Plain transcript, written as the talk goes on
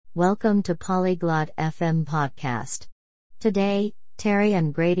Welcome to Polyglot FM podcast. Today, Terry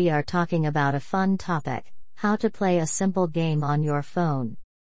and Grady are talking about a fun topic, how to play a simple game on your phone.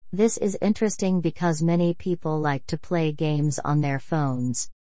 This is interesting because many people like to play games on their phones.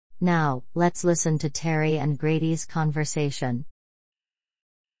 Now, let's listen to Terry and Grady's conversation.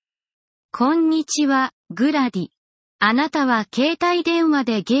 こんにちは、グラディ。あなたは携帯電話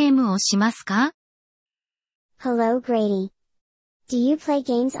でゲームをしますか？ Hello Grady. Do you play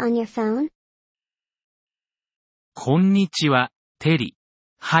games on your phone? こんにちは、テリ。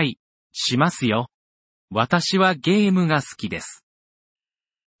はい、しますよ。私はゲームが好きです。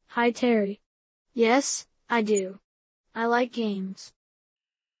Hi Terry. Yes, I do. I like games.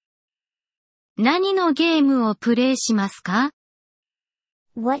 何のゲームをプレイしますか？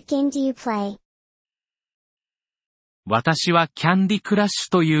 What game do you play? 私はキャンディクラッシ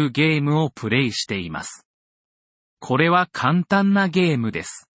ュというゲームをプレイしています。これは簡単なゲームで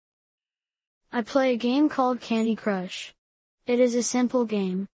す。I play a game called Candy Crush. It is a simple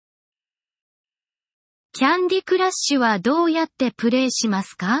game. キャンディクラッシュはどうやってプレイしま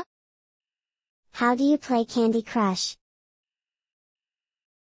すか？ How do you play Candy Crush?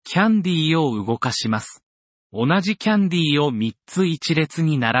 キャンディーを動かします。同じキャンディーを3つ一列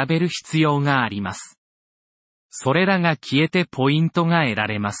に並べる必要があります。それらが消えてポイントが得ら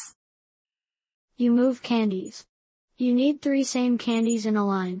れます。You move candies. You need 3 same candies in a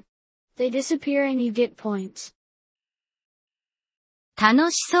line. They disappear and you get points.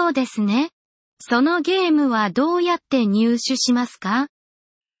 楽しそうですね。そのゲームはどうやって入手しますか？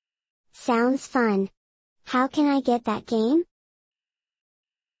 Sounds fun. How can I get that game?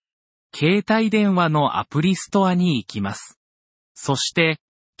 携帯電話のアプリストアに行きます。そして、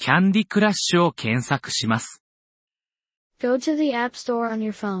キャンディクラッシュを検索します。Go to the App Store on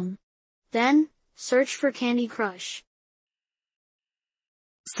your phone. Then, search for Candy Crush.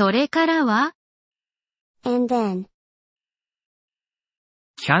 それからは？ And then,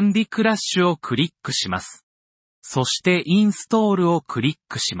 キャンディクラッシュをクリックします。そしてインストールをクリッ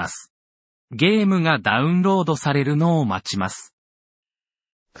クします。ゲームがダウンロードされるのを待ちます。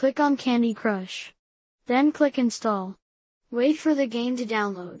Click on Candy Crush. Then click Install. Wait for the game to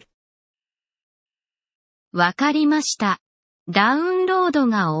download. わかりました。ダウンロード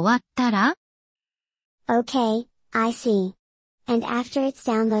が終わったら？ okay, I see. And after it's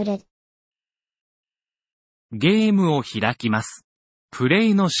downloaded, ゲームを開きます。プレ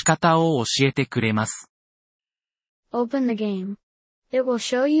イの仕方を教えてくれます。Open the game. It will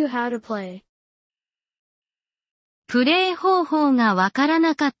show you how to play. プレイ方法がわから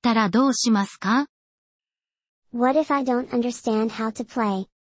なかったらどうしますか？ what if I don't understand how to play?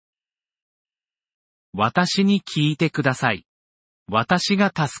 私に聞いてください。私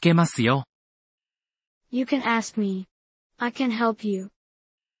が助けますよ。You can ask me. I can help you.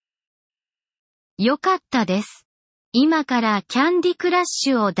 よかったです。今からキャンディクラッ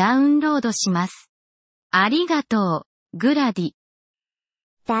シュをダウンロードします。ありがとう、グラディ。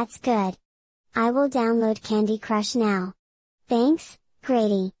That's good. I will download Candy Crush now. Thanks,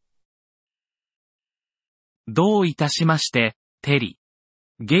 Grady. どういたしまして、テリ。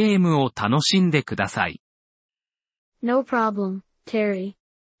ゲームを楽しんでください。No problem, Terry.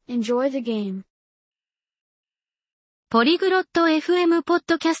 Enjoy the game. ポリグロット FM ポッ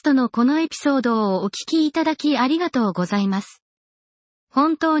ドキャストのこのエピソードをお聞きいただきありがとうございます。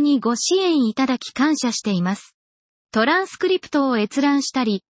本当にご支援いただき感謝しています。トランスクリプトを閲覧した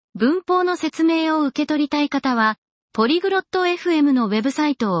り、文法の説明を受け取りたい方は、ポリグロット FM のウェブサ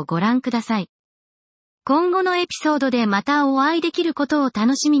イトをご覧ください。今後のエピソードでまたお会いできることを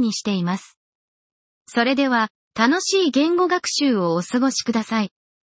楽しみにしています。それでは、楽しい言語学習をお過ごしください。